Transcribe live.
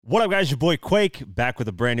What up, guys? Your boy Quake back with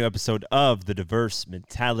a brand new episode of the Diverse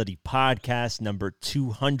Mentality Podcast, number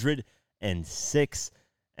 206.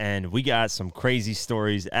 And we got some crazy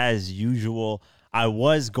stories as usual. I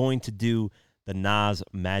was going to do the Nas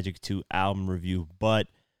Magic 2 album review, but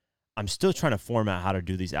I'm still trying to format how to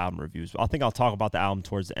do these album reviews. I think I'll talk about the album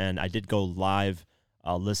towards the end. I did go live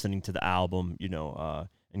listening to the album,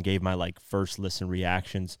 and gave my first listen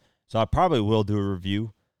reactions. So I probably will do a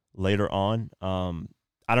review later on.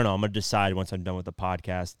 I don't know. I'm going to decide once I'm done with the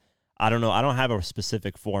podcast. I don't know. I don't have a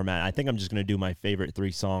specific format. I think I'm just going to do my favorite 3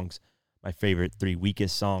 songs, my favorite 3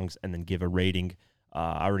 weakest songs, and then give a rating.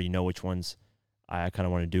 I already know which ones I kind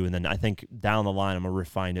of want to do. And then I think down the line, I'm going to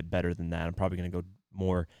refine it better than that. I'm probably going to go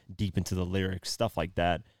more deep into the lyrics, stuff like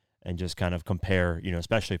that, and just kind of compare,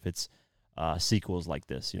 especially if it's sequels like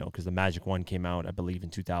this, because the Magic 1 came out, I believe, in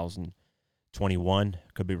 2021.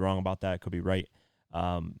 Could be wrong about that. Could be right.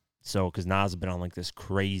 So, because Nas has been on this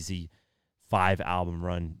crazy 5-album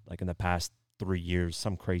run, in the past 3 years,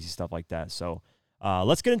 some crazy stuff like that. So,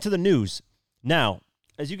 let's get into the news. Now,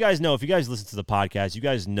 as you guys know, if you guys listen to the podcast, you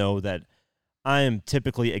guys know that I am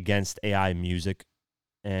typically against AI music.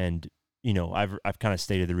 And, I've kind of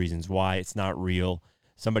stated the reasons why. It's not real.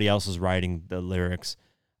 Somebody else is writing the lyrics.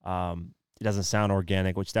 It doesn't sound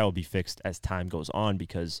organic, which that will be fixed as time goes on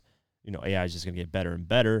because, AI is just going to get better and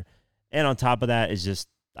better. And on top of that is just,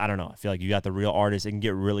 I don't know. I feel like you got the real artist. It can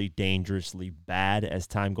get really dangerously bad as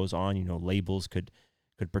time goes on. Labels could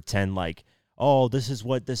pretend oh, this is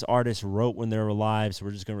what this artist wrote when they were alive, so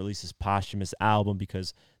we're just going to release this posthumous album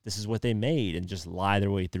because this is what they made, and just lie their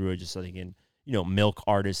way through it just so they can, milk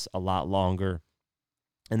artists a lot longer.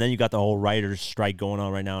 And then you got the whole writers' strike going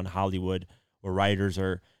on right now in Hollywood where writers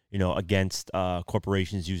are, against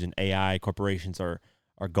corporations using AI. Corporations are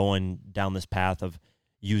going down this path of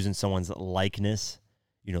using someone's likeness,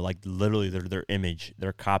 literally their image,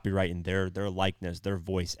 their copyright, and their likeness, their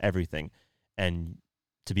voice, everything. And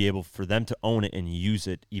to be able for them to own it and use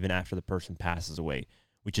it even after the person passes away,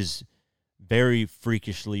 which is very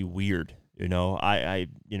freakishly weird. I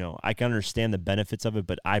can understand the benefits of it,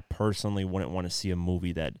 but I personally wouldn't want to see a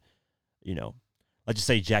movie that, let's just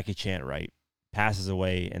say Jackie Chan, right, passes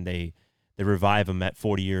away and they revive him at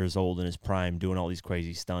 40 years old in his prime doing all these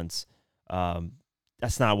crazy stunts.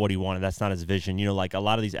 That's not what he wanted. That's not his vision. A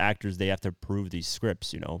lot of these actors, they have to approve these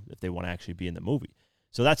scripts, if they want to actually be in the movie.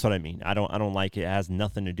 So that's what I mean. I don't like it. It has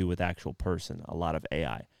nothing to do with actual person, a lot of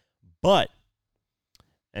AI. But,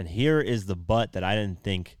 and here is the but that I didn't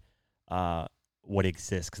think would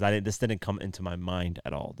exist, because this didn't come into my mind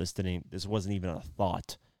at all. This wasn't even a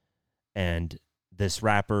thought. And this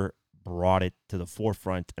rapper brought it to the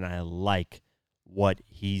forefront, and I like what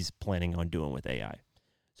he's planning on doing with AI.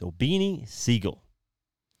 So Beanie Sigel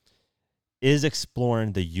is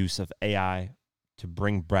exploring the use of AI to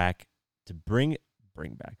bring back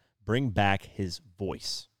his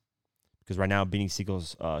voice. Because right now, Beanie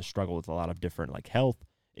Sigel's struggled with a lot of different health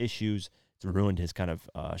issues. It's ruined his kind of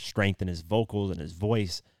strength in his vocals and his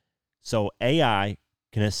voice. So AI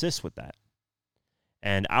can assist with that.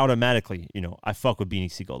 And automatically, I fuck with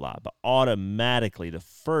Beanie Sigel a lot, but automatically the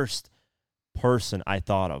first person I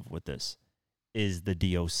thought of with this is the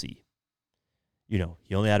DOC.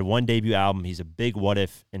 He only had 1 debut album. He's a big what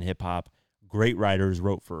if in hip hop. Great writers,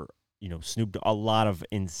 wrote for, Snoop, a lot of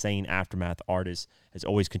insane Aftermath artists, has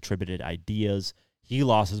always contributed ideas. He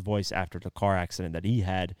lost his voice after the car accident that he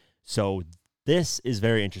had. So this is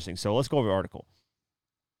very interesting. So let's go over the article.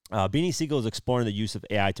 Beanie Sigel is exploring the use of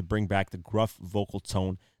AI to bring back the gruff vocal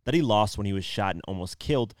tone that he lost when he was shot and almost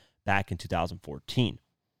killed back in 2014.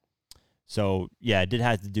 So, yeah, it did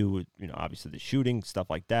have to do with, obviously the shooting, stuff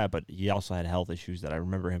like that, but he also had health issues that I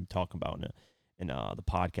remember him talking about in the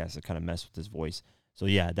podcast that kind of messed with his voice. So,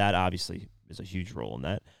 yeah, that obviously is a huge role in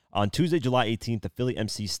that. On Tuesday, July 18th, the Philly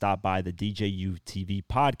MC stopped by the DJU TV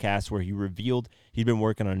podcast where he revealed he'd been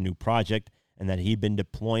working on a new project and that he'd been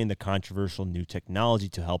deploying the controversial new technology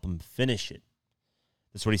to help him finish it.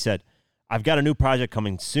 That's what he said. I've got a new project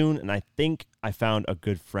coming soon, and I think I found a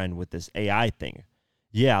good friend with this AI thing.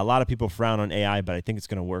 Yeah, a lot of people frown on AI, but I think it's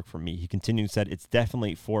going to work for me. He continued and said, it's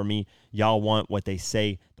definitely for me. Y'all want what they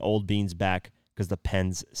say, the old beans back, because the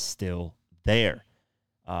pen's still there.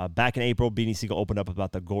 Back in April, Beanie Sigel opened up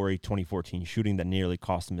about the gory 2014 shooting that nearly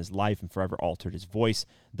cost him his life and forever altered his voice.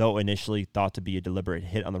 Though initially thought to be a deliberate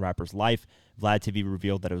hit on the rapper's life, Vlad TV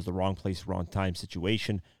revealed that it was the wrong place, wrong time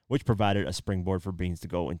situation, which provided a springboard for Beans to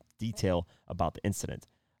go in detail about the incident.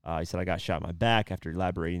 He said, I got shot in my back. After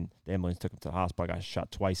elaborating, the ambulance took him to the hospital. I got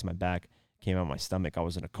shot twice in my back, came out of my stomach. I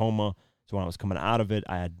was in a coma. So when I was coming out of it,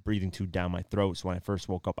 I had breathing tube down my throat. So when I first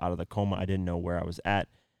woke up out of the coma, I didn't know where I was at.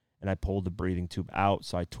 and I pulled the breathing tube out,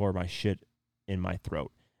 so I tore my shit in my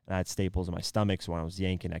throat. And I had staples in my stomach, so when I was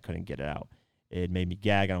yanking, I couldn't get it out. It made me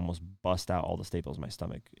gag. I almost bust out all the staples in my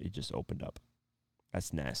stomach. It just opened up.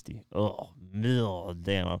 That's nasty. Oh,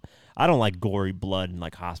 damn. I don't like gory blood in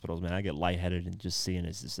like hospitals, man. I get lightheaded, and just seeing it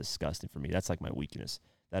is just disgusting for me. That's like my weakness.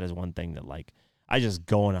 That is one thing that like I just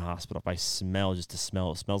go in a hospital if I smell just to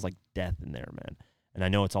smell. It smells like death in there, man. And I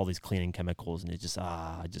know it's all these cleaning chemicals, and it just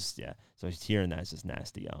yeah. So hearing that is just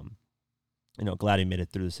nasty. Glad he made it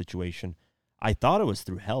through the situation. I thought it was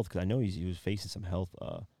through health because I know he was facing some health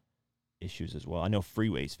issues as well. I know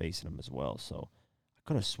Freeway's facing him as well, so I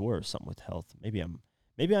could have swore it was something with health. Maybe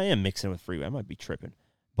I am mixing it with Freeway. I might be tripping.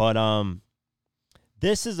 But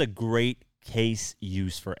this is a great case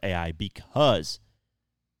use for AI because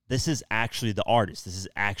this is actually the artist. This is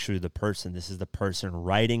actually the person. This is the person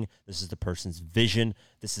writing. This is the person's vision.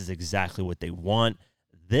 This is exactly what they want.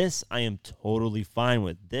 This I am totally fine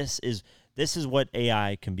with. This is what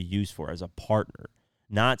AI can be used for, as a partner,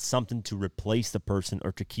 not something to replace the person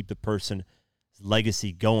or to keep the person's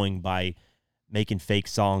legacy going by making fake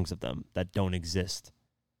songs of them that don't exist.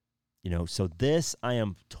 So this I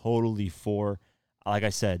am totally for. Like I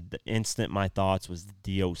said, the instant my thoughts was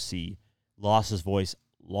the DOC. Lost his voice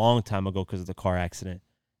long time ago because of the car accident.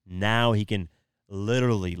 Now he can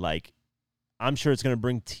literally, like, I'm sure it's going to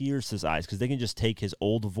bring tears to his eyes because they can just take his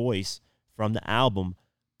old voice from the album,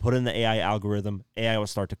 put in the AI algorithm. AI will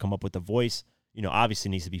start to come up with the voice.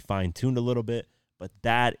 Obviously needs to be fine-tuned a little bit, but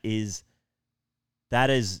that is,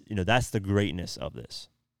 that's the greatness of this.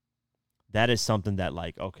 That is something that,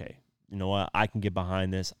 like, okay, you know what? I can get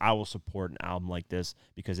behind this. I will support an album like this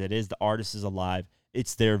because it is, the artist is alive.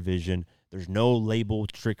 It's their vision. There's no label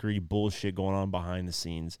trickery bullshit going on behind the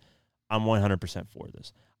scenes. I'm 100% for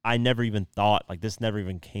this. I never even thought, like, this never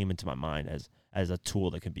even came into my mind as a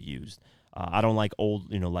tool that can be used. I don't like old,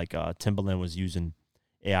 like Timbaland was using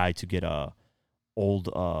AI to get old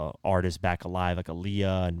artists back alive, like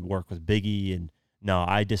Aaliyah, and work with Biggie. And no,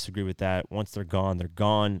 I disagree with that. Once they're gone, they're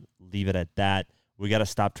gone. Leave it at that. We got to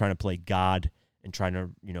stop trying to play God and trying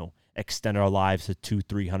to, extend our lives to 200,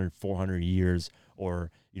 300, 400 years, or,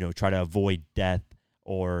 try to avoid death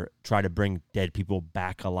or try to bring dead people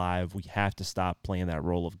back alive. We have to stop playing that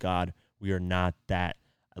role of God. We are not that.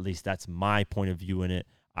 At least that's my point of view in it.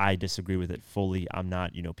 I disagree with it fully. I'm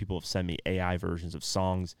not, people have sent me AI versions of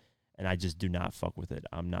songs, and I just do not fuck with it.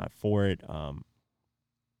 I'm not for it.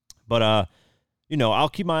 But I'll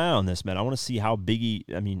keep my eye on this, man. I want to see how Beanie,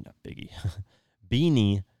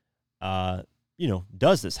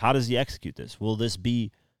 does this. How does he execute this? Will this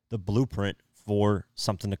be the blueprint for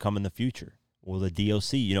something to come in the future? Will the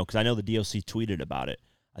DOC, because I know the DOC tweeted about it.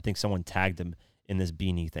 I think someone tagged him in this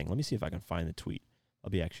Beanie thing. Let me see if I can find the tweet.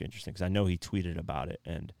 That'll be actually interesting because I know he tweeted about it,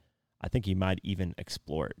 and I think he might even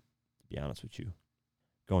explore it, to be honest with you.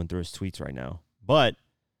 Going through his tweets right now. But,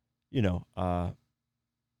 can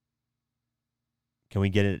we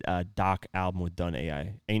get a Doc album with done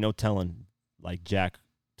AI? Ain't no telling, like Jack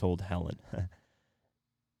told Helen.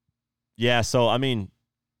 Yeah, so,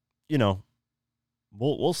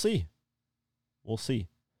 we'll see. We'll see.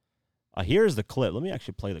 Here's the clip. Let me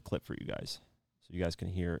actually play the clip for you guys so you guys can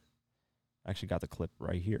hear it. I actually got the clip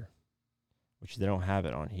right here, which they don't have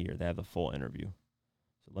it on here. They have the full interview.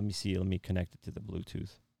 So let me see. Let me connect it to the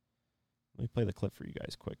Bluetooth. Let me play the clip for you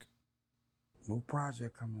guys quick. New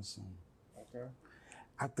project coming soon. Okay.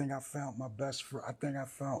 I think I found my best friend. I think I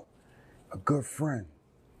found a good friend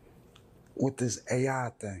with this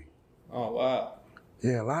AI thing. Oh, wow.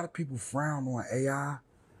 Yeah, a lot of people frown on AI,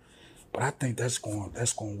 but I think that's going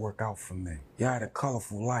to work out for me. Yeah, I had a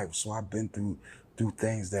colorful life, so I've been through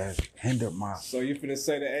things that hindered my... So you finna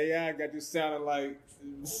say the AI got you sounding like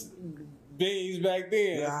beans back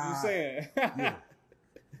then, yeah, that's what you're saying? Yeah.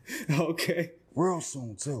 Okay. Real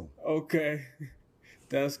soon, too. Okay.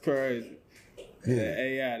 That's crazy.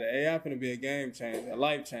 Yeah. The AI finna be a game changer, a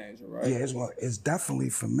life changer, right? Yeah, it's definitely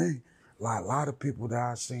for me. Like, a lot of people that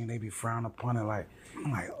I've seen, they be frowning upon it. Like,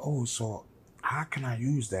 I'm like, oh, so how can I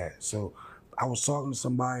use that? So I was talking to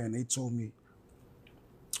somebody, and they told me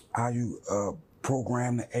how you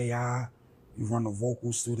program the AI, you run the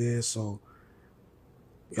vocals through there. So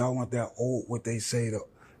y'all want that old, what they say, the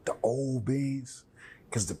old beans?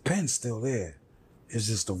 Because the pen's still there. It's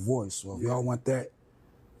just the voice. So if y'all want that,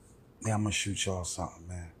 then I'm going to shoot y'all something,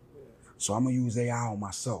 man. So I'm going to use AI on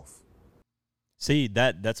myself. See,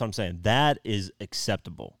 that's what I'm saying. That is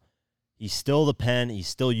acceptable. He's still the pen. He's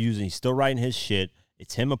still writing his shit.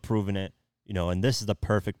 It's him approving it, and this is the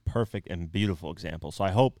perfect and beautiful example. So I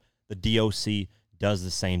hope the DOC does the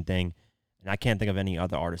same thing. And I can't think of any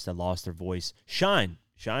other artist that lost their voice. Shine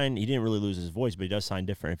Shine, he didn't really lose his voice, but he does sound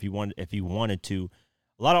different. If he wanted to,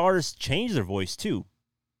 a lot of artists change their voice too,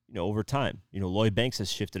 over time. Lloyd Banks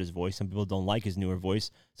has shifted his voice. Some people don't like his newer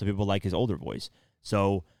voice. Some people like his older voice.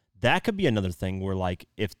 So that could be another thing where, like,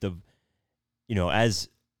 if the,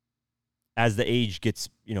 as the age gets,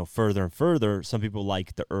 further and further, some people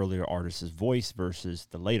like the earlier artist's voice versus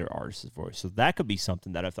the later artist's voice. So that could be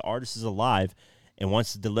something that if the artist is alive and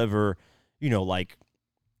wants to deliver, like,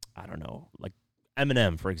 I don't know, like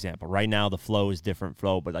Eminem, for example. Right now, the flow is different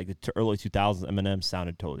flow, but like the early 2000s, Eminem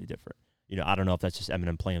sounded totally different. I don't know if that's just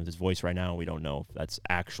Eminem playing with his voice right now. We don't know if that's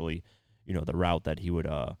actually, the route that he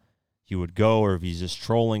would go, or if he's just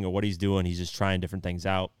trolling, or what he's doing. He's just trying different things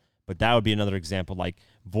out. But that would be another example, like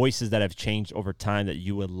voices that have changed over time that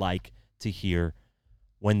you would like to hear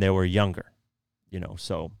when they were younger,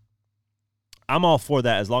 So I'm all for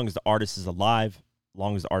that as long as the artist is alive, as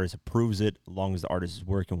long as the artist approves it, as long as the artist is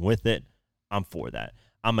working with it. I'm for that.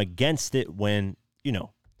 I'm against it when,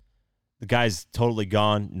 the guy's totally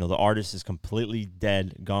gone. The artist is completely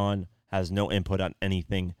dead, gone, has no input on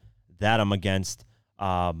anything. That I'm against.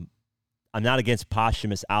 I'm not against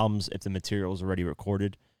posthumous albums if the material is already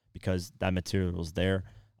recorded, because that material is there.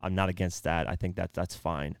 I'm not against that. I think that's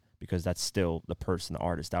fine, because that's still the person, the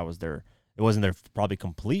artist. That was it wasn't their probably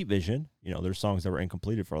complete vision. There's songs that were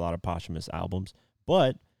incompleted for a lot of posthumous albums,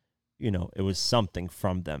 but, it was something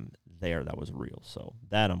from them there that was real. So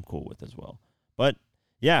that I'm cool with as well. But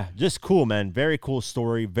yeah, just cool, man. Very cool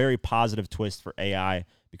story. Very positive twist for AI,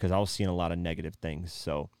 because I was seeing a lot of negative things.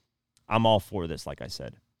 So I'm all for this, like I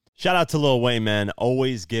said. Shout out to Lil Wayne, man.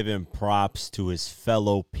 Always giving props to his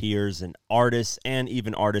fellow peers and artists, and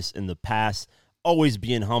even artists in the past. Always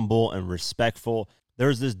being humble and respectful.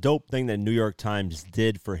 There's this dope thing that New York Times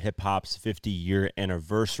did for hip-hop's 50-year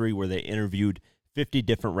anniversary, where they interviewed 50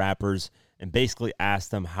 different rappers and basically asked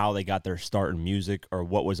them how they got their start in music, or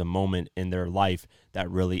what was a moment in their life that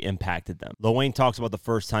really impacted them. Lil Wayne talks about the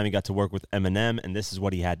first time he got to work with Eminem, and this is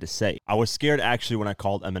what he had to say. "I was scared actually when I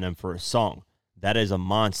called Eminem for a song. That is a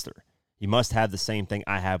monster. He must have the same thing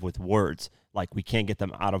I have with words. Like, we can't get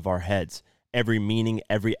them out of our heads. Every meaning,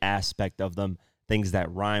 every aspect of them, things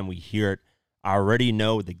that rhyme, we hear it. I already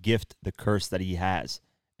know the gift, the curse that he has,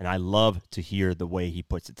 and I love to hear the way he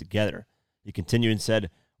puts it together." He continued and said,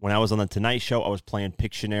 "When I was on The Tonight Show, I was playing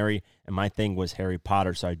Pictionary, and my thing was Harry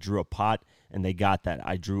Potter, so I drew a pot, and they got that.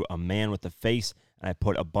 I drew a man with a face, and I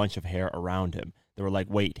put a bunch of hair around him. They were like,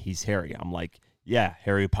 wait, he's Harry. I'm like, yeah,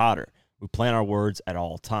 Harry Potter. We plan our words at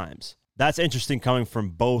all times." That's interesting, coming from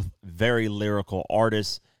both very lyrical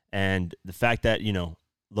artists, and the fact that,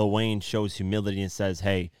 Lil Wayne shows humility and says,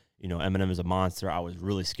 hey, Eminem is a monster. I was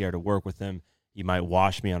really scared to work with him. He might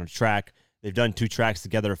wash me on a track. They've done 2 tracks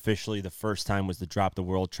together officially. The first time was the Drop the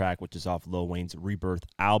World track, which is off Lil Wayne's Rebirth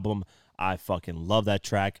album. I fucking love that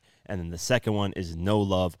track. And then the second one is No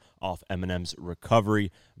Love off Eminem's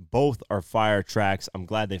Recovery. Both are fire tracks. I'm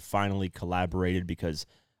glad they finally collaborated, because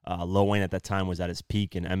Lil Wayne at that time was at his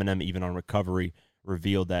peak, and Eminem, even on Recovery,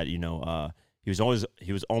 revealed that, he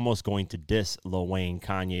was almost going to diss Lil Wayne,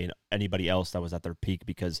 Kanye, and anybody else that was at their peak,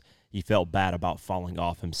 because he felt bad about falling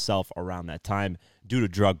off himself around that time due to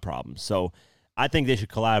drug problems. So I think they should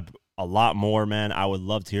collab a lot more, man. I would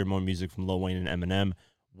love to hear more music from Lil Wayne and Eminem.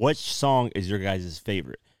 Which song is your guys'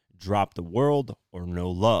 favorite? Drop the World or No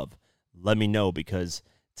Love? Let me know, because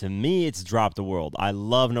to me, it's Drop the World. I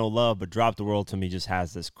love No Love, but Drop the World to me just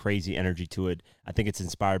has this crazy energy to it. I think it's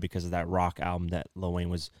inspired because of that rock album that Lil Wayne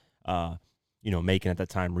was making at that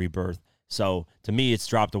time, Rebirth. So to me, it's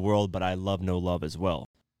Drop the World, but I love No Love as well.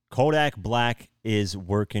 Kodak Black is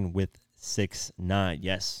working with 6ix9ine.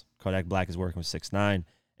 Yes, Kodak Black is working with 6ix9ine.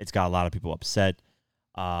 It's got a lot of people upset.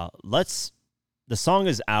 The song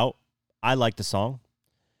is out. I like the song.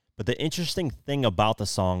 But the interesting thing about the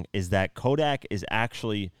song is that Kodak is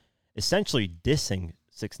actually essentially dissing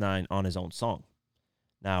 6ix9ine on his own song.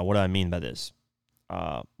 Now, what do I mean by this?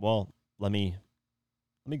 Well, let me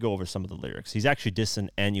go over some of the lyrics. He's actually dissing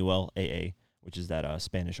Anuel AA, which is that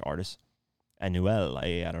Spanish artist. Anuel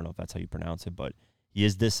AA, I don't know if that's how you pronounce it, but he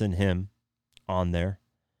is dissing him on there.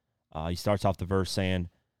 He starts off the verse saying,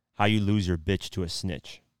 "How you lose your bitch to a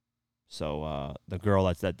snitch." So the girl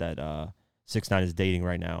that 6ix9ine is dating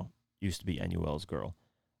right now used to be Anuel's girl.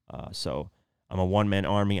 So I'm a one-man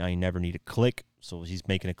army. I never need a click. So he's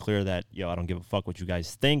making it clear that, I don't give a fuck what you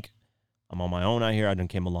guys think. I'm on my own out here. I done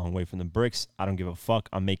came a long way from the bricks. I don't give a fuck.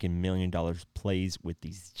 I'm making $1 million plays with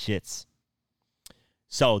these shits.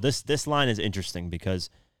 So this line is interesting, because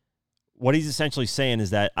what he's essentially saying is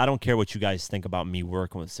that I don't care what you guys think about me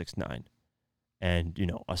working with 6ix9ine and,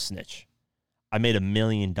 a snitch. I made $1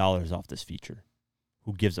 million off this feature.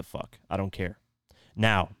 Who gives a fuck? I don't care.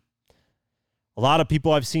 Now, a lot of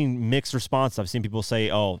people, I've seen mixed response. I've seen people say,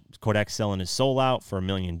 oh, Kodak's selling his soul out for $1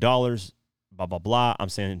 million, blah, blah, blah. I'm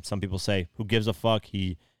saying some people say, who gives a fuck?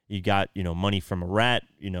 He got, money from a rat,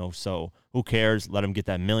 so who cares? Let him get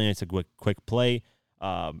that $1 million. It's a quick play.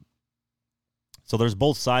 So there's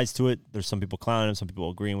both sides to it. There's some people clowning him, some people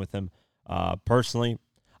agreeing with him. Personally,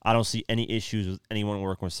 I don't see any issues with anyone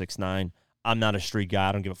working with 6ix9ine. I'm not a street guy.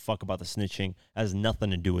 I don't give a fuck about the snitching. It has nothing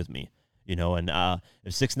to do with me, And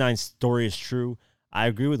if 6ix9ine's story is true, I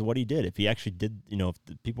agree with what he did. If he actually did, if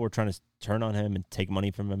the people were trying to turn on him and take money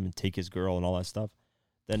from him and take his girl and all that stuff,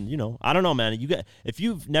 then, I don't know, man. If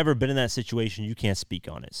you've never been in that situation, you can't speak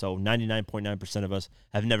on it. So 99.9% of us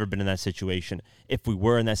have never been in that situation. If we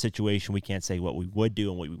were in that situation, we can't say what we would do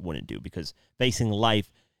and what we wouldn't do, because facing life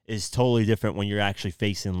is totally different when you're actually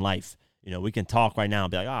facing life. We can talk right now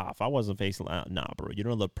and be like, if I wasn't facing life, nah, bro, you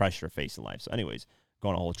don't have the pressure of facing life. So anyways,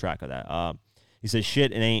 going to hold track of that. He says,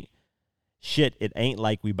 it ain't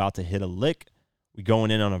like we about to hit a lick. We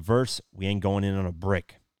going in on a verse. We ain't going in on a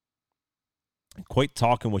brick. Quit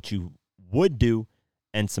talking what you would do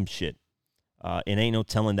and some shit. It ain't no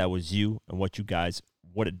telling that was you and what you guys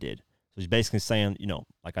would have did. So he's basically saying,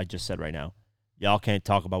 like I just said right now, y'all can't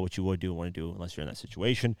talk about what you would do and want to do unless you're in that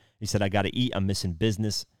situation. He said, I got to eat. I'm missing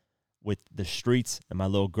business with the streets, and my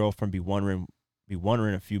little girlfriend be wondering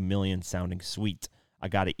a few million sounding sweet. I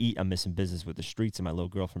got to eat. I'm missing business with the streets, and my little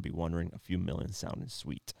girlfriend be wondering a few million sounding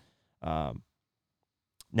sweet.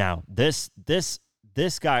 Now, this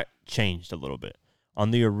got changed a little bit. On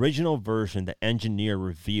the original version, the engineer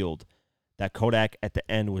revealed that Kodak at the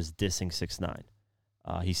end was dissing 6ix9ine.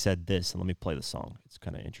 He said this, and let me play the song. It's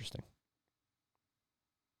kind of interesting.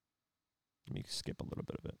 Let me skip a little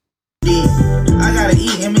bit of it. I gotta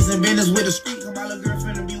eat and missing business with the street. Cause my little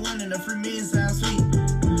girlfriend be wanting a free million sound sweet.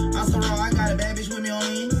 I'm so raw, I got a bad bitch with me on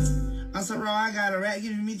me. I'm so raw, I got a rat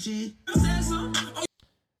giving me cheese.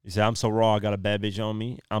 He said, I'm so raw, I got a bad bitch on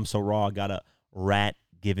me. I'm so raw, I got a rat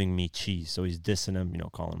giving me cheese. So he's dissing him,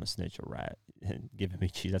 calling him a snitch, a rat, and giving me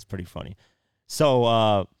cheese. That's pretty funny. So,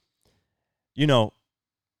 I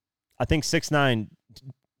think 6ix9ine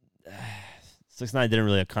didn't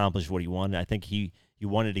really accomplish what he wanted. I think he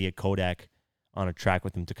wanted to get Kodak on a track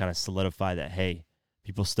with him to kind of solidify that, hey,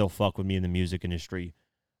 people still fuck with me in the music industry.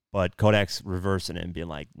 But Kodak's reversing it and being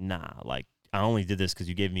like, nah, like, I only did this because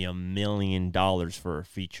you gave me $1 million for a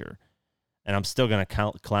feature. And I'm still going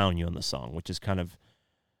to clown you on the song, which is kind of,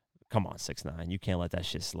 come on, 6ix9ine. You can't let that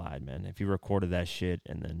shit slide, man. If you recorded that shit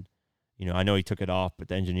and then, I know he took it off, but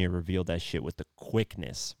the engineer revealed that shit with the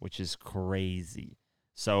quickness, which is crazy.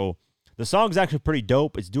 So the song's actually pretty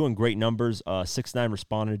dope. It's doing great numbers. 6ix9ine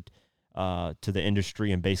responded to the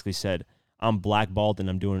industry and basically said, I'm blackballed and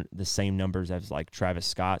I'm doing the same numbers as like Travis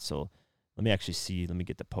Scott. So let me actually see. Let me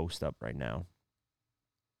get the post up right now.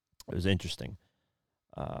 It was interesting.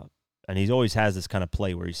 And he always has this kind of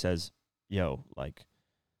play where he says,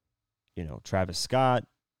 Travis Scott,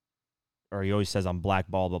 or he always says I'm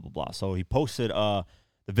blackballed, blah, blah, blah. So he posted the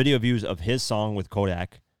video views of his song with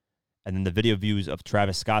Kodak and then the video views of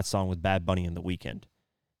Travis Scott's song with Bad Bunny in The Weeknd.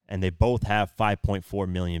 And they both have 5.4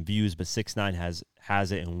 million views, but 6ix9ine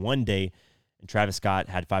has it in 1 day, and Travis Scott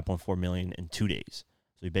had 5.4 million in 2 days.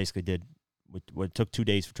 So he basically did what it took 2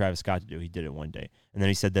 days for Travis Scott to do. He did it 1 day. And then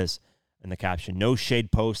he said this in the caption, no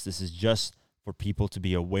shade post. This is just for people to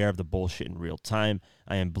be aware of the bullshit in real time.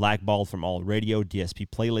 I am blackballed from all radio DSP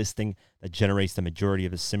playlisting that generates the majority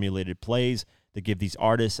of the simulated plays that give these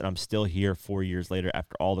artists, and I'm still here 4 years later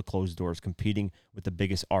after all the closed doors competing with the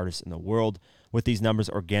biggest artists in the world. With these numbers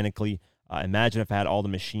organically, imagine if I had all the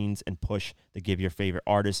machines and push that give your favorite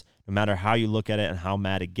artists. No matter how you look at it and how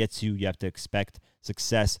mad it gets you, you have to expect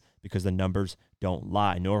success because the numbers don't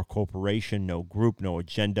lie. No corporation, no group, no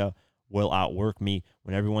agenda will outwork me.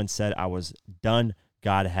 When everyone said I was done,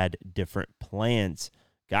 God had different plans.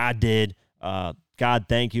 God did. God,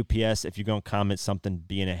 thank you. P.S. If you're going to comment something,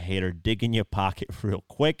 being a hater, dig in your pocket real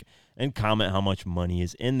quick and comment how much money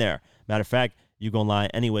is in there. Matter of fact, you're going to lie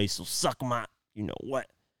anyway, so suck my, you know what.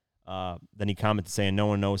 Then he commented saying, no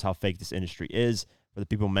one knows how fake this industry is. For the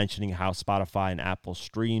people mentioning how Spotify and Apple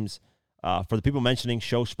streams, show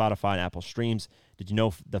Spotify and Apple streams, did you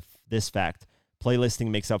know this fact? Playlisting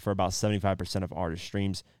makes up for about 75% of artist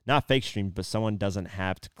streams. Not fake streams, but someone doesn't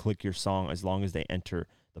have to click your song as long as they enter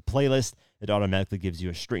the playlist. It automatically gives you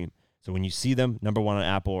a stream. So when you see them, number one on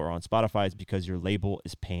Apple or on Spotify, it's because your label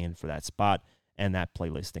is paying for that spot and that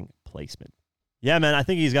playlisting placement. Yeah, man, I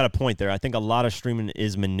think he's got a point there. I think a lot of streaming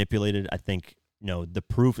is manipulated. I think, the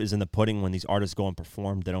proof is in the pudding. When these artists go and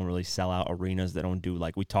perform, they don't really sell out arenas. They don't do,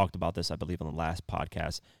 like we talked about this, I believe, on the last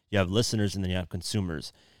podcast. You have listeners and then you have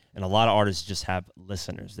consumers. And a lot of artists just have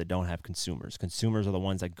listeners. They don't have consumers. Consumers are the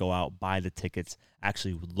ones that go out, buy the tickets,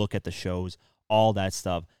 actually look at the shows, all that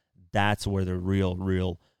stuff. That's where the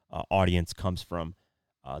real audience comes from.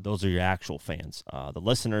 Those are your actual fans. The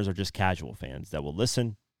listeners are just casual fans that will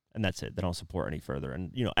listen, and that's it. They don't support any further.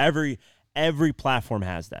 And, you know, every platform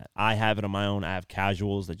has that. I have it on my own. I have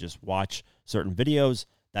casuals that just watch certain videos.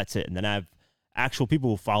 That's it. And then I have actual people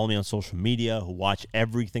who follow me on social media, who watch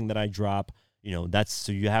everything that I drop. You know, that's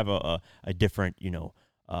so you have a different, you know,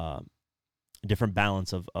 different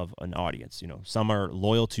balance of an audience. You know, some are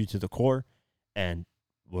loyal to the core and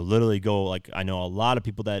will literally go, like, I know a lot of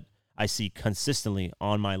people that I see consistently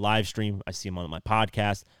on my live stream. I see them on my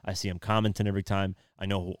podcast. I see them commenting every time. I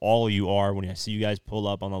know who all of you are. When I see you guys pull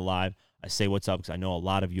up on the live, I say what's up because I know a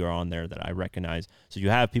lot of you are on there that I recognize. So you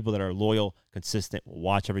have people that are loyal, consistent, will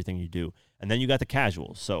watch everything you do. And then you got the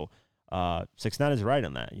casuals. So 6ix9ine is right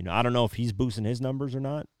on that. You know, I don't know if he's boosting his numbers or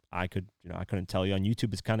not. I couldn't tell you. On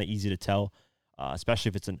YouTube, it's kind of easy to tell, especially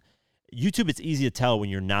if it's YouTube, it's easy to tell when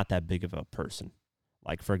you're not that big of a person.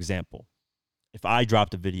 Like, for example, if I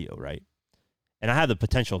dropped a video, right, and I have the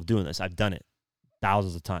potential of doing this, I've done it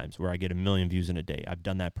thousands of times where I get 1 million views in a day. I've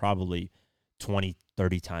done that probably 20,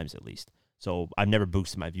 30 times at least. So I've never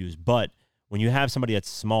boosted my views. But when you have somebody that's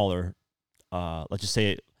smaller, let's just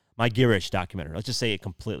say my Gearish documentary, let's just say it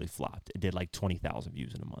completely flopped. It did like 20,000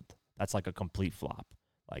 views in a month. That's like a complete flop.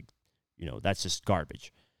 Like, you know, that's just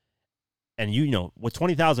garbage. And you know, with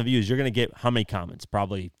 20,000 views, you're going to get how many comments?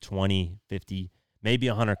 Probably 20, 50, maybe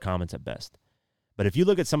 100 comments at best. But if you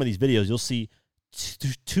look at some of these videos, you'll see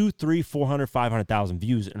 200, 300, 400, 500,000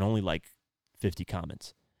 views and only like 50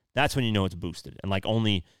 comments. That's when you know it's boosted, and like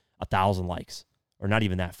only 1,000 likes, or not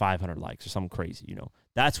even that, 500 likes or something crazy. You know,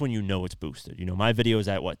 that's when you know it's boosted. You know, my video is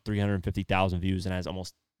at 350,000 views and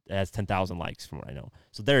has 10,000 likes from what I know.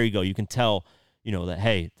 So there you go. You can tell, you know, that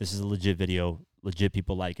hey, this is a legit video, legit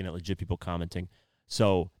people liking it, legit people commenting.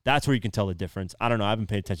 So that's where you can tell the difference. I don't know. I haven't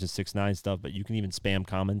paid attention to 6ix9ine stuff, but you can even spam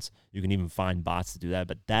comments. You can even find bots to do that.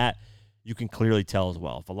 But that you can clearly tell as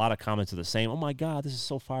well. If a lot of comments are the same, oh my God, this is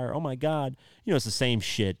so fire. Oh my God, you know, it's the same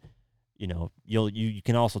shit. You know, you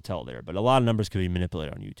can also tell there. But a lot of numbers can be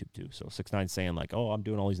manipulated on YouTube too. So 6ix9ine saying like, oh, I'm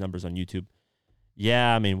doing all these numbers on YouTube.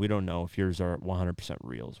 Yeah, I mean, we don't know if yours are 100%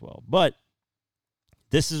 real as well. But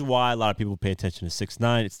this is why a lot of people pay attention to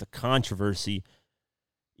 6ix9ine. It's the controversy.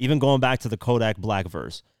 Even going back to the Kodak Black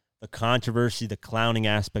verse, the controversy, the clowning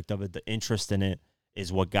aspect of it, the interest in it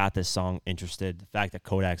is what got this song interested. The fact that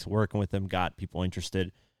Kodak's working with him got people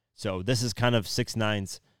interested. So this is kind of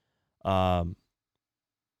 6ix9ine's kind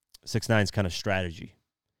of strategy,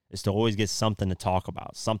 is to always get something to talk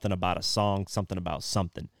about, something about a song, something about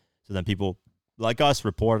something. So then people like us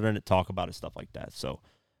report on it, talk about it, stuff like that. So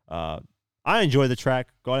I enjoy the track.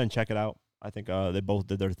 Go ahead and check it out. I think they both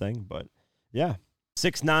did their thing, but yeah.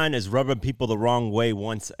 6ix9ine is rubbing people the wrong way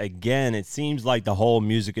once again. It seems like the whole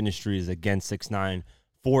music industry is against 6ix9ine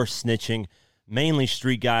for snitching. Mainly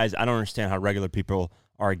street guys. I don't understand how regular people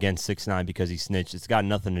are against 6ix9ine because he snitched. It's got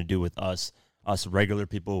nothing to do with us regular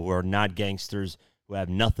people who are not gangsters, who have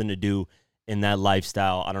nothing to do in that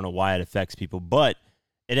lifestyle. I don't know why it affects people, but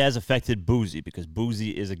it has affected Boosie because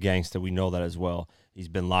Boosie is a gangster. We know that as well. He's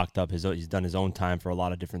been locked up. He's done his own time for a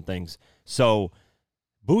lot of different things. So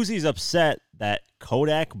Boosie's upset that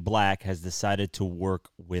Kodak Black has decided to work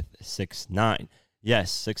with 6ix9ine.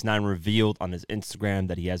 Yes, 6ix9ine revealed on his Instagram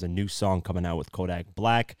that he has a new song coming out with Kodak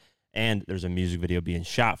Black, and there's a music video being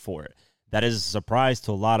shot for it. That is a surprise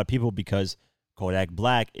to a lot of people because Kodak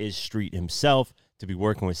Black is street himself. To be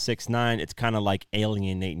working with 6ix9ine, it's kind of like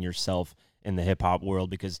alienating yourself in the hip-hop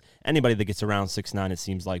world because anybody that gets around 6ix9ine, it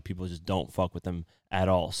seems like people just don't fuck with them at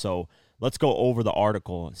all. So let's go over the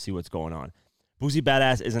article and see what's going on. Boosie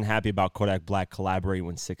Badass isn't happy about Kodak Black collaborating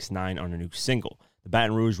with 6ix9ine on a new single. The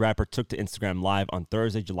Baton Rouge rapper took to Instagram Live on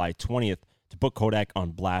Thursday, July 20th, to put Kodak on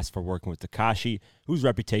blast for working with Tekashi, whose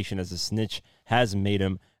reputation as a snitch has made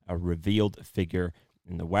him a revealed figure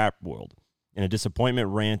in the rap world. In a disappointed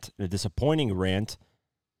rant, Boosie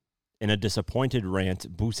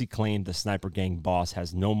claimed the Sniper Gang boss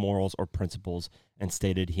has no morals or principles and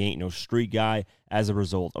stated he ain't no street guy as a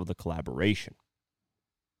result of the collaboration.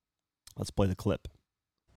 Let's play the clip.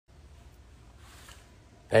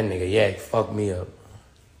 That nigga Yak fucked me up.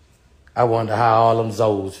 I wonder how all them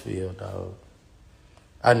Zoes feel, dog.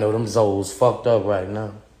 I know them Zoes fucked up right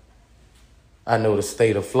now. I know the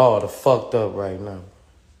state of Florida fucked up right now.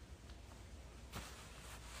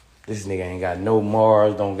 This nigga ain't got no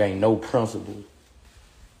morals, don't gain no principles.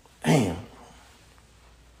 Damn.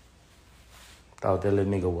 Thought that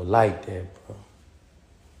little nigga was like that, bro.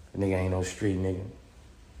 That nigga ain't no street nigga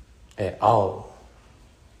at all.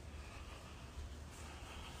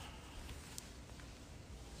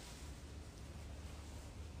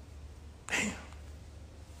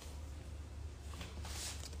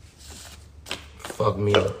 fucked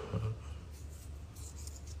me up.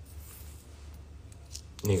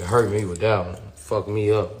 Nigga hurt me with that one. Fucked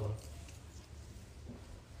me up.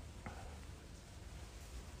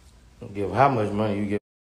 Don't give how much money you get.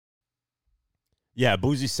 Yeah,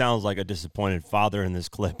 Boosie sounds like a disappointed father in this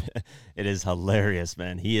clip. It is hilarious,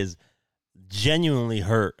 man. He is genuinely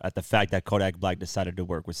hurt at the fact that Kodak Black decided to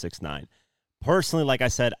work with 6ix9ine. Personally, like I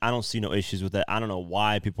said, I don't see no issues with it. I don't know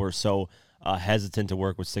why people are so hesitant to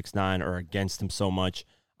work with 6ix9ine or against him so much.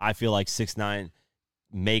 I feel like 6ix9ine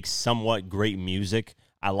makes somewhat great music.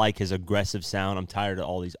 I like his aggressive sound. I'm tired of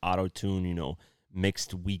all these auto-tune,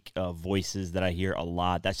 mixed weak voices that I hear a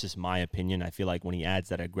lot. That's just my opinion. I feel like when he adds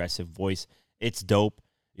that aggressive voice, it's dope,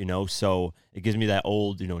 so it gives me that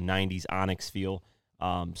old, 90s Onyx feel,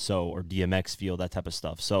 or DMX feel, that type of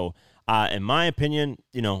stuff. So, in my opinion,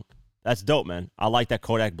 that's dope, man. I like that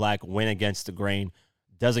Kodak Black went against the grain,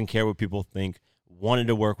 doesn't care what people think, wanted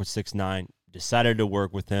to work with 6ix9ine, decided to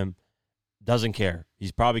work with him, doesn't care.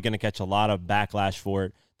 He's probably going to catch a lot of backlash for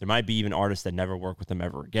it. There might be even artists that never work with him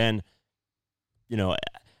ever again.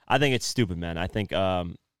 I think it's stupid, man. I think,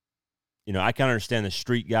 I can understand the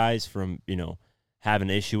street guys from, having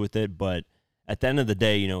an issue with it, but at the end of the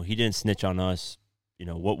day, he didn't snitch on us.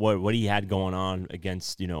 What he had going on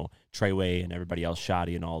against, Treyway and everybody else,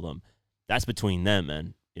 Shotty and all of them, that's between them,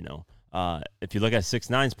 man. If you look at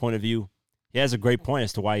 6ix9ine's point of view, he has a great point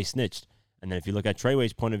as to why he snitched. And then if you look at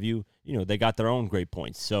Treyway's point of view, they got their own great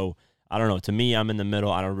points. So, I don't know. To me, I'm in the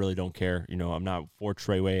middle. I really don't care. I'm not for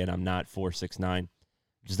Treyway and I'm not for 6ix9ine.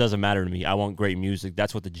 It just doesn't matter to me. I want great music.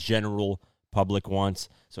 That's what the general public wants.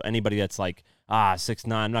 So anybody that's like,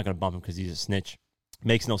 6ix9ine, I'm not going to bump him because he's a snitch,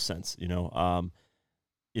 makes no sense. It's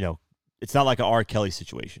not like an R. Kelly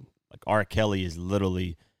situation. Like R. Kelly is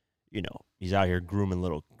literally, he's out here grooming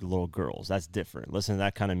little girls. That's different. Listen to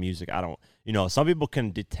that kind of music. I don't, some people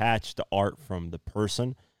can detach the art from the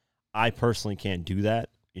person. I personally can't do that.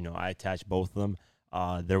 I attach both of them.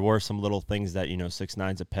 There were some little things that,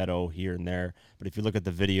 6ix9ine's a pedo here and there. But if you look at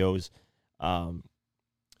the videos,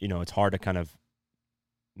 it's hard to kind of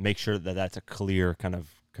make sure that that's a clear, kind of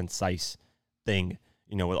concise thing.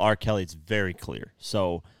 With R. Kelly, it's very clear.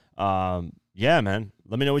 So, yeah, man,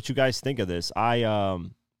 let me know what you guys think of this. I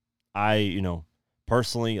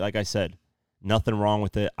personally, like I said, nothing wrong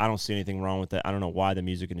with it. I don't see anything wrong with it. I don't know why the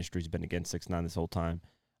music industry's been against 6ix9ine this whole time.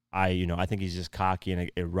 I think he's just cocky,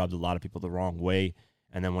 and it rubbed a lot of people the wrong way.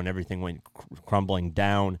 And then when everything went crumbling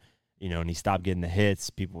down, and he stopped getting the hits,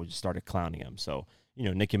 people just started clowning him. So,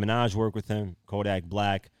 Nicki Minaj worked with him, Kodak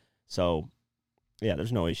Black. So, yeah,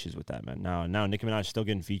 there's no issues with that, man. Now Nicki Minaj is still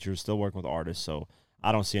getting features, still working with artists, so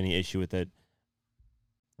I don't see any issue with it.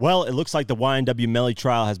 Well, it looks like the YNW Melly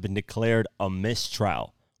trial has been declared a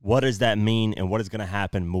mistrial. What does that mean, and what is going to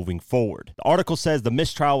happen moving forward? The article says the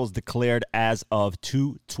mistrial was declared as of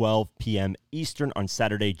 2:12 p.m. Eastern on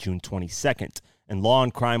Saturday, June 22nd, and Law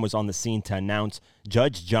and Crime was on the scene to announce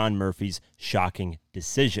Judge John Murphy's shocking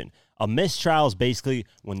decision. A mistrial is basically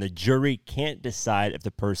when the jury can't decide if the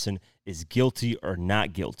person is guilty or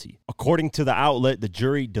not guilty. According to the outlet, the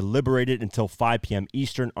jury deliberated until 5 p.m.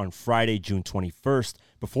 Eastern on Friday, June 21st,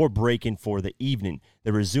 before breaking for the evening. They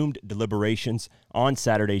resumed deliberations on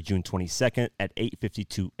Saturday, June 22nd at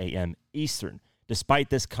 8:52 a.m. Eastern. Despite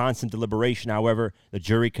this constant deliberation, however, the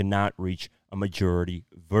jury could not reach a majority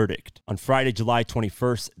verdict. On Friday, July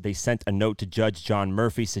 21st, they sent a note to Judge John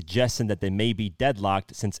Murphy suggesting that they may be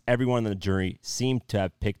deadlocked since everyone in the jury seemed to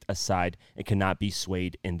have picked a side and cannot be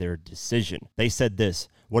swayed in their decision. They said this: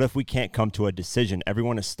 "What if we can't come to a decision?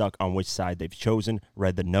 Everyone is stuck on which side they've chosen,"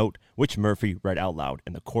 read the note, which Murphy read out loud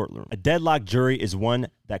in the courtroom. A deadlocked jury is one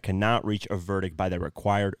that cannot reach a verdict by the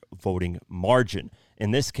required voting margin.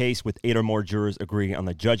 In this case, with 8 or more jurors agreeing on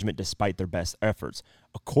the judgment despite their best efforts.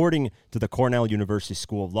 According to the Cornell University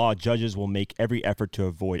School of Law, judges will make every effort to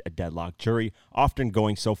avoid a deadlocked jury, often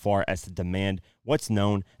going so far as to demand what's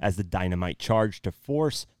known as the dynamite charge to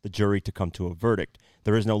force the jury to come to a verdict.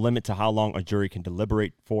 There is no limit to how long a jury can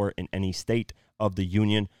deliberate for in any state of the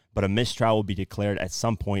union, but a mistrial will be declared at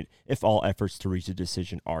some point if all efforts to reach a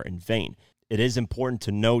decision are in vain. It is important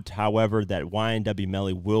to note, however, that YNW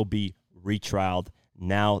Melly will be retrialed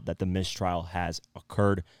now that the mistrial has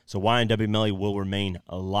occurred. So YNW Melly will remain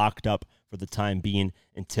locked up for the time being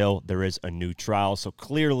until there is a new trial. So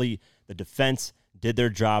clearly the defense did their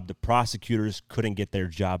job. The prosecutors couldn't get their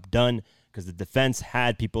job done because the defense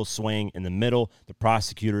had people swaying in the middle. The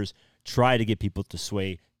prosecutors tried to get people to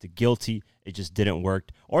sway to guilty. It just didn't work.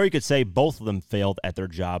 Or you could say both of them failed at their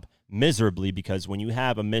job miserably, because when you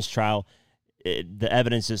have a mistrial, the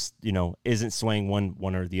evidence just, isn't swaying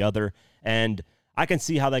one or the other. And I can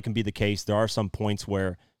see how that can be the case. There are some points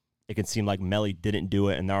where it can seem like Melly didn't do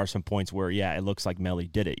it. And there are some points where, yeah, it looks like Melly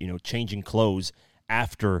did it. You know, changing clothes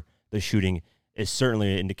after the shooting is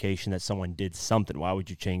certainly an indication that someone did something. Why would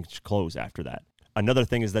you change clothes after that? Another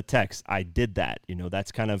thing is the text. I did that. You know,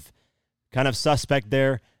 that's kind of suspect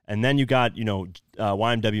there. And then you got, you know,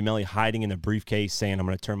 YNW Melly hiding in a briefcase saying, I'm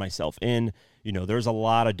going to turn myself in. You know, there's a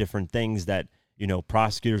lot of different things that, you know,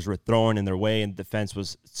 prosecutors were throwing in their way and defense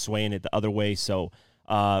was swaying it the other way. So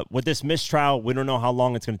with this mistrial, we don't know how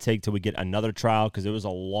long it's going to take till we get another trial because it was a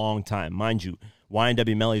long time. Mind you,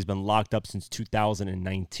 YNW Melly has been locked up since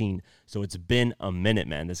 2019. So it's been a minute,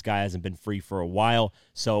 man. This guy hasn't been free for a while.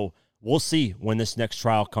 So we'll see when this next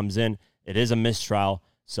trial comes in. It is a mistrial,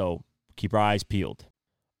 so keep our eyes peeled.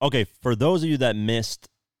 Okay, for those of you that missed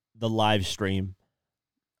the live stream,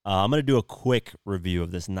 I'm going to do a quick review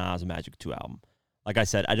of this Nas Magic 2 album. Like I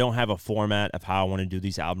said, I don't have a format of how I want to do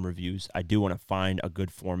these album reviews. I do want to find a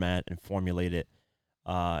good format and formulate it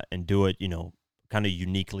and do it, you know, kind of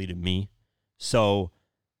uniquely to me. So,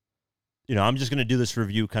 you know, I'm just going to do this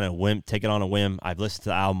review kind of take it on a whim. I've listened to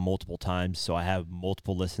the album multiple times, so I have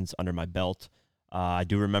multiple listens under my belt. I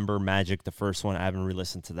do remember Magic, the first one. I haven't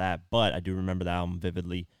re-listened to that, but I do remember the album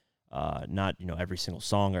vividly. Not, you know, every single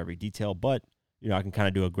song or every detail, but, you know, I can kind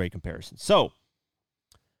of do a great comparison. So,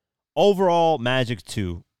 overall, Magic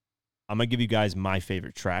 2, I'm going to give you guys my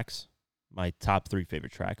favorite tracks, my top 3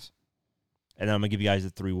 favorite tracks, and then I'm going to give you guys the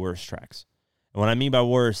 3 worst tracks. And what I mean by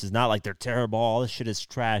worst is not like they're terrible, all this shit is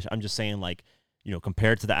trash. I'm just saying, like, you know,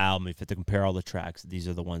 compared to the album, if you have to compare all the tracks, these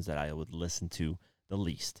are the ones that I would listen to the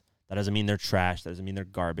least. That doesn't mean they're trash. That doesn't mean they're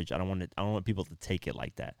garbage. I don't want people to take it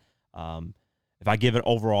like that. If I give an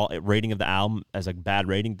overall rating of the album as a bad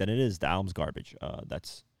rating, then it is the album's garbage.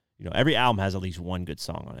 That's, you know, every album has at least one good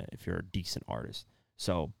song on it if you're a decent artist.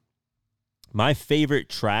 So my favorite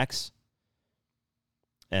tracks,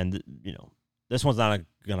 and, you know, this one's not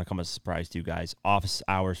going to come as a surprise to you guys. Office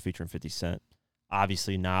Hours featuring 50 Cent.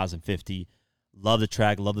 Obviously, Nas and 50. Love the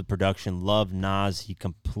track, love the production, love Nas. He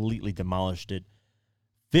completely demolished it.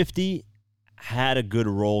 50 had a good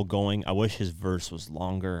role going. I wish his verse was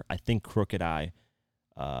longer. I think Crooked Eye,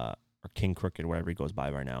 or King Crooked, wherever he goes by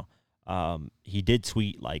right now, he did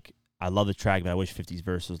tweet, like, I love the track, but I wish 50's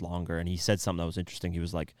verse was longer. And he said something that was interesting. He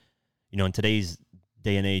was like, you know, in today's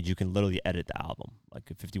day and age, you can literally edit the album. Like,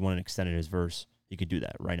 if 50 wanted to extend his verse, he could do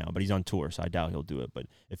that right now. But he's on tour, so I doubt he'll do it. But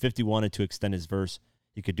if 50 wanted to extend his verse,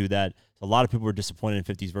 he could do that. So a lot of people were disappointed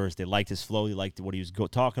in 50's verse. They liked his flow. They liked what he was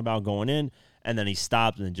talking about going in. And then he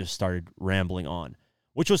stopped and then just started rambling on,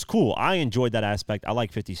 which was cool. I enjoyed that aspect. I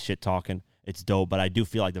like 50's shit talking. It's dope, but I do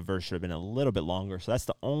feel like the verse should have been a little bit longer. So that's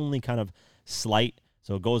the only kind of slight.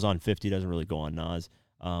 So it goes on 50, doesn't really go on Nas.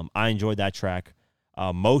 I enjoyed that track.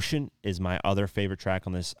 Motion is my other favorite track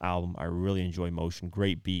on this album. I really enjoy Motion.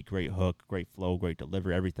 Great beat, great hook, great flow, great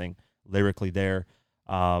delivery, everything lyrically there.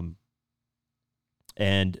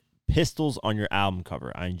 And Pistols on your album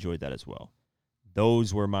cover, I enjoyed that as well.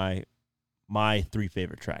 Those were my 3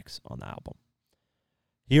 favorite tracks on the album.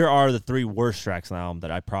 Here are the 3 worst tracks on the album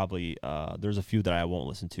that I probably, there's a few that I won't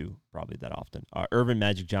listen to probably that often. Irvin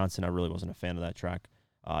Magic Johnson, I really wasn't a fan of that track.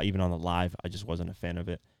 Even on the live, I just wasn't a fan of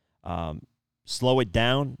it. Slow It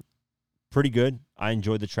Down, pretty good. I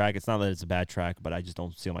enjoyed the track. It's not that it's a bad track, but I just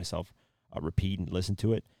don't see myself repeat and listen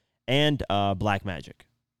to it. And Black Magic.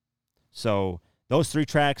 So those 3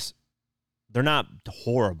 tracks, they're not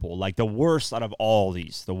horrible. Like, the worst out of all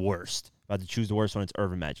these, the worst. If I had to choose the worst one, it's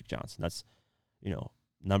Irvin Magic Johnson. That's, you know,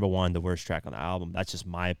 number 1, the worst track on the album. That's just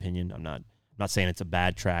my opinion. I'm not saying it's a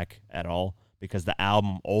bad track at all, because the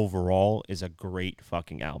album overall is a great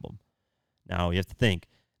fucking album. Now, you have to think,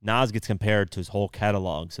 Nas gets compared to his whole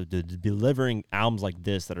catalog, so delivering albums like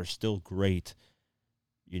this that are still great,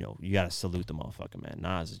 you know, you got to salute the motherfucker, man.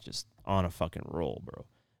 Nas is just on a fucking roll, bro.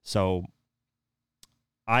 So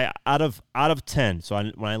I out of 10, so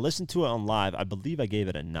when I listened to it on live, I believe I gave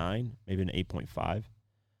it a 9, maybe an 8.5.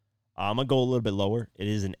 I'm going to go a little bit lower. It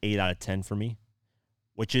is an 8 out of 10 for me,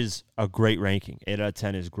 which is a great ranking. 8 out of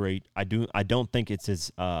 10 is great. I don't think it's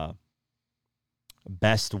his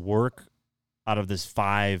best work out of this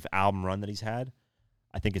 5 album run that he's had.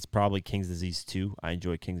 I think it's probably King's Disease 2. I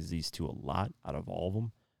enjoy King's Disease 2 a lot out of all of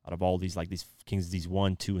them. Out of all these, like these King's Disease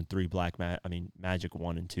 1, 2, and 3, Magic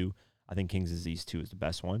 1 and 2. I think King's Disease 2 is the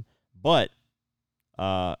best one. But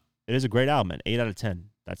it is a great album, man. 8 out of 10.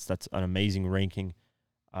 That's an amazing ranking.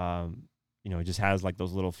 You know, it just has like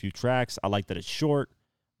those little few tracks. I like that it's short.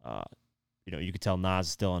 You know, you could tell Nas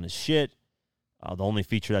is still on his shit. The only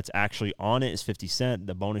feature that's actually on it is 50 Cent.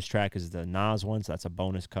 The bonus track is the Nas one, so that's a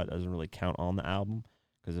bonus cut. Doesn't really count on the album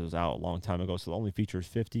because it was out a long time ago. So the only feature is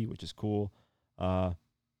 50, which is cool.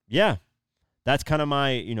 Yeah, that's kind of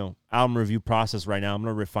my, album review process right now. I'm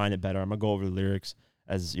going to refine it better. I'm going to go over the lyrics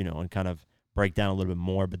and kind of break down a little bit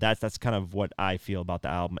more. But that's kind of what I feel about the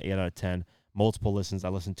album. 8 out of 10. Multiple listens. I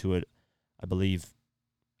listened to it, I believe,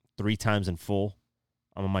 3 times in full.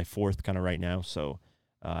 I'm on my 4th kind of right now. So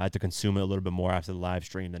I had to consume it a little bit more after the live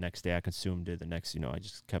stream. The next day I consumed it. The next, I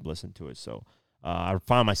just kept listening to it. So I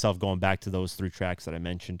found myself going back to those 3 tracks that I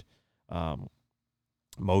mentioned.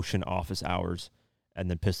 Motion, Office Hours, and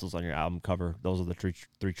then Pistols on Your Album Cover. Those are the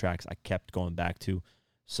three tracks I kept going back to.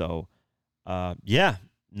 So, yeah,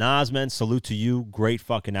 Nas, man, salute to you. Great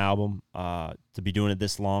fucking album. To be doing it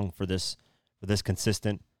this long for this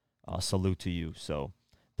consistent, salute to you. So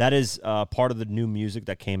that is part of the new music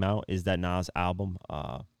that came out is that Nas album.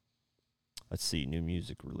 Let's see, new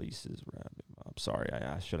music releases. I'm sorry,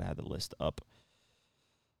 I should have had the list up.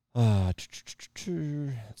 Let's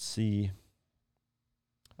see.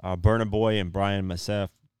 Burna Boy and Brian Masef,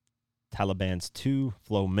 Taliban's 2,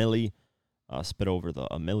 Flo Milli, spit over the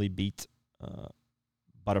Milli beat,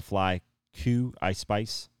 Butterfly Q, Ice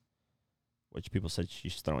Spice, which people said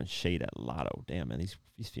she's throwing shade at Lotto. Damn, man,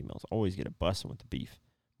 these females always get a busting with the beef.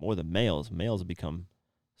 More than males. Males have become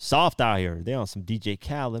soft out here. They on some DJ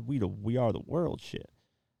Khaled, we are the world shit.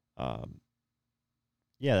 Yeah,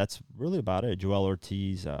 that's really about it. Joel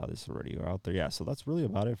Ortiz, this is already out there. Yeah, so that's really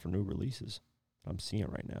about it for new releases. I'm seeing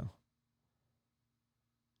right now.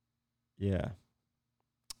 Yeah.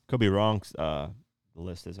 Could be wrong. The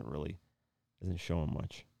list isn't showing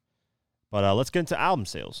much. But let's get into album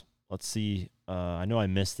sales. Let's see. I know I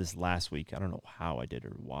missed this last week. I don't know how I did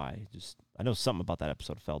or why. I know something about that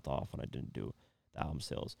episode felt off when I didn't do the album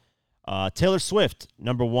sales. Taylor Swift,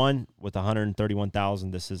 number 1 with 131,000.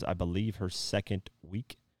 This is, I believe, her 2nd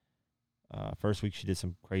week. First week she did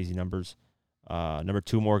some crazy numbers. Number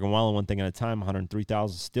 2, Morgan Wallen, One Thing at a Time,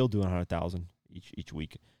 103,000, still doing 100,000 each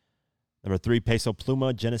week. Number 3, Peso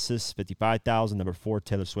Pluma, Genesis, 55,000. Number 4,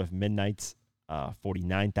 Taylor Swift, Midnights,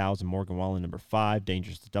 49,000. Morgan Wallen, number 5,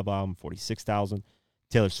 Dangerous the Double Album, 46,000.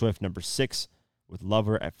 Taylor Swift, number 6, with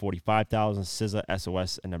Lover at 45,000. SZA,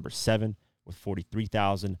 SOS, at number 7 with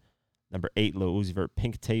 43,000. Number 8, Lil Uzi Vert,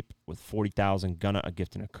 Pink Tape with 40,000. Gunna, A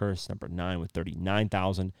Gift and a Curse, number 9 with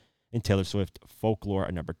 39,000. And Taylor Swift, Folklore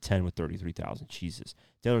at number 10 with 33,000. Jesus.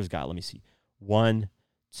 Taylor's got, let me see, 1,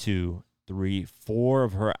 2, 3, 4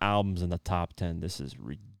 of her albums in the top 10. This is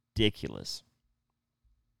ridiculous.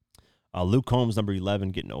 Luke Combs, number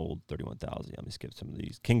 11, getting old, 31,000. Let me skip some of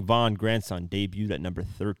these. King Von, Grandson, debuted at number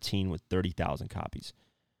 13 with 30,000 copies.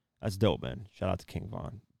 That's dope, man. Shout out to King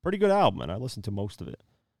Von. Pretty good album, man. I listened to most of it.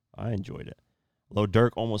 I enjoyed it. Lil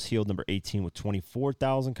Durk, Almost Healed, number 18 with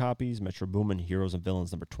 24,000 copies. Metro Boomin, Heroes and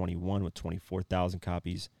Villains, number 21 with 24,000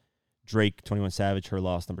 copies. Drake, 21 Savage, Her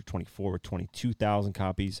Loss, number 24 with 22,000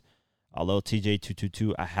 copies. Lil TJ,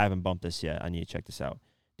 222, I haven't bumped this yet. I need to check this out.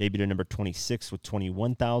 Debuted at number 26 with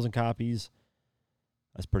 21,000 copies.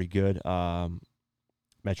 That's pretty good.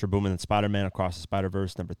 Metro Boomin and Spider-Man, Across the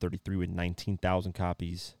Spider-Verse, number 33 with 19,000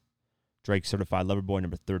 copies. Drake, Certified Lover Boy,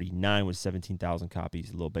 number 39 with 17,000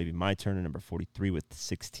 copies. Lil Baby, My Turn, number 43 with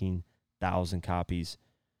 16,000 copies.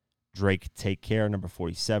 Drake, Take Care, number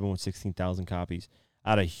 47 with 16,000 copies.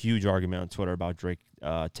 I had a huge argument on Twitter about Drake,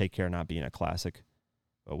 Take Care not being a classic.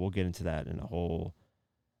 But we'll get into that in a whole...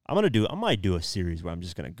 I might do a series where I'm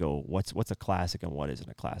just going to go, what's a classic and what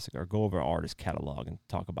isn't a classic? Or go over an artist catalog and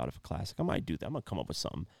talk about it for classic. I might do that. I'm going to come up with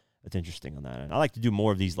something that's interesting on that. And I like to do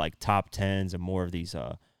more of these like top 10s and more of these...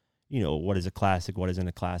 what is a classic, what isn't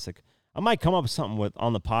a classic. I might come up with something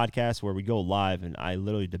on the podcast where we go live and I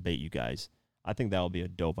literally debate you guys. I think that would be a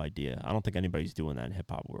dope idea. I don't think anybody's doing that in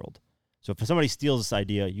hip-hop world. So if somebody steals this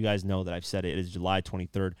idea, you guys know that I've said it. It is July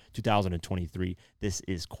 23rd, 2023. This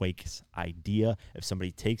is Quake's idea. If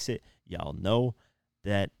somebody takes it, y'all know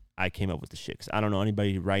that I came up with the shit. 'Cause I don't know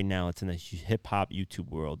anybody right now that's in the hip-hop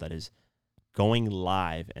YouTube world that is going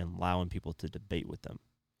live and allowing people to debate with them.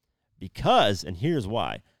 Because, and here's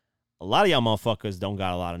why, a lot of y'all motherfuckers don't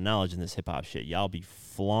got a lot of knowledge in this hip-hop shit. Y'all be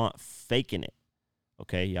faking it,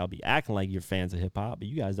 okay? Y'all be acting like you're fans of hip-hop, but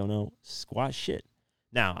you guys don't know squat shit.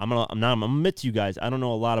 Now, I'm gonna admit to you guys, I don't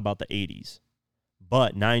know a lot about the 80s,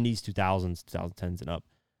 but 90s, 2000s, 2010s, and up,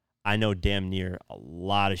 I know damn near a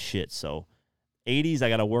lot of shit. So 80s I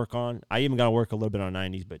got to work on. I even got to work a little bit on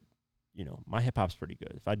 90s, but, my hip-hop's pretty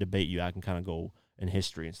good. If I debate you, I can kind of go in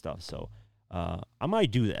history and stuff. So I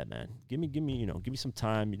might do that, man. Give me some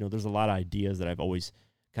time. There's a lot of ideas that I've always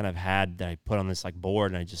kind of had that I put on this like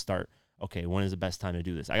board, and I just start, okay, when is the best time to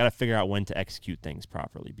do this? I got to figure out when to execute things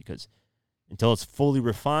properly, because until it's fully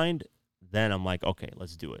refined, then I'm like, okay,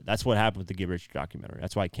 let's do it. That's what happened with the Get Rich documentary.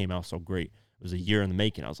 That's why it came out so great. It was a year in the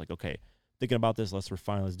making. I was like, okay, thinking about this. Let's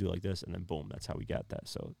refine. Let's do it like this. And then boom, that's how we got that.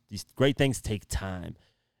 So these great things take time.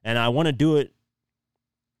 And I want to do it.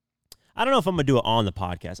 I don't know if I'm going to do it on the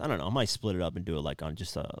podcast. I don't know. I might split it up and do it like on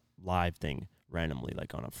just a live thing randomly,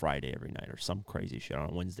 like on a Friday every night or some crazy shit on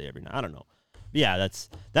a Wednesday every night. I don't know. But yeah,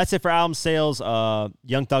 that's it for album sales.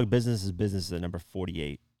 Young Thug Business is at number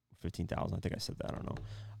 48, 15,000. I think I said that. I don't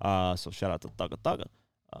know. So shout out to Thugga Thugga.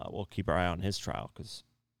 We'll keep our eye on his trial because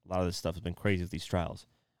a lot of this stuff has been crazy with these trials.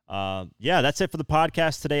 Yeah, that's it for the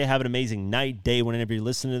podcast today. Have an amazing night, day, whenever you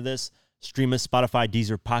listen to this. Stream us, Spotify,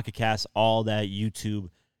 Deezer, Pocket Cast, all that, YouTube.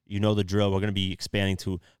 You know the drill. We're going to be expanding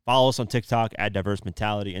to follow us on TikTok at Diverse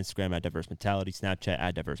Mentality, Instagram at Diverse Mentality, Snapchat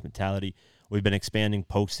at Diverse Mentality. We've been expanding,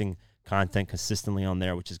 posting content consistently on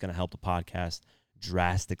there, which is going to help the podcast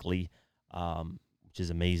drastically, which is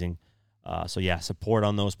amazing. So, yeah, support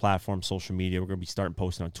on those platforms, social media. We're going to be starting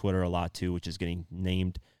posting on Twitter a lot, too, which is getting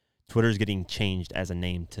named. Twitter is getting changed as a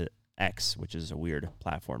name to X, which is a weird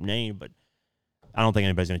platform name, but I don't think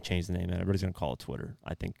anybody's going to change the name. Everybody's going to call it Twitter.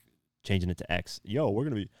 I think changing it to X. I'm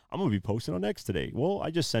going to be posting on X today. Well, I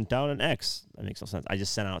just sent out an X. That makes no sense. I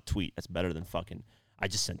just sent out a tweet. That's better than fucking, I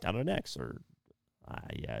just sent out an X or,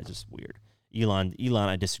 yeah, it's just weird. Elon,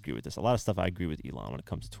 I disagree with this. A lot of stuff I agree with Elon when it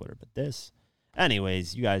comes to Twitter, but this,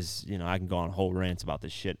 anyways, you guys, I can go on whole rants about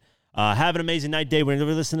this shit. Have an amazing night, day, whenever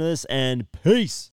you listen to this, and peace.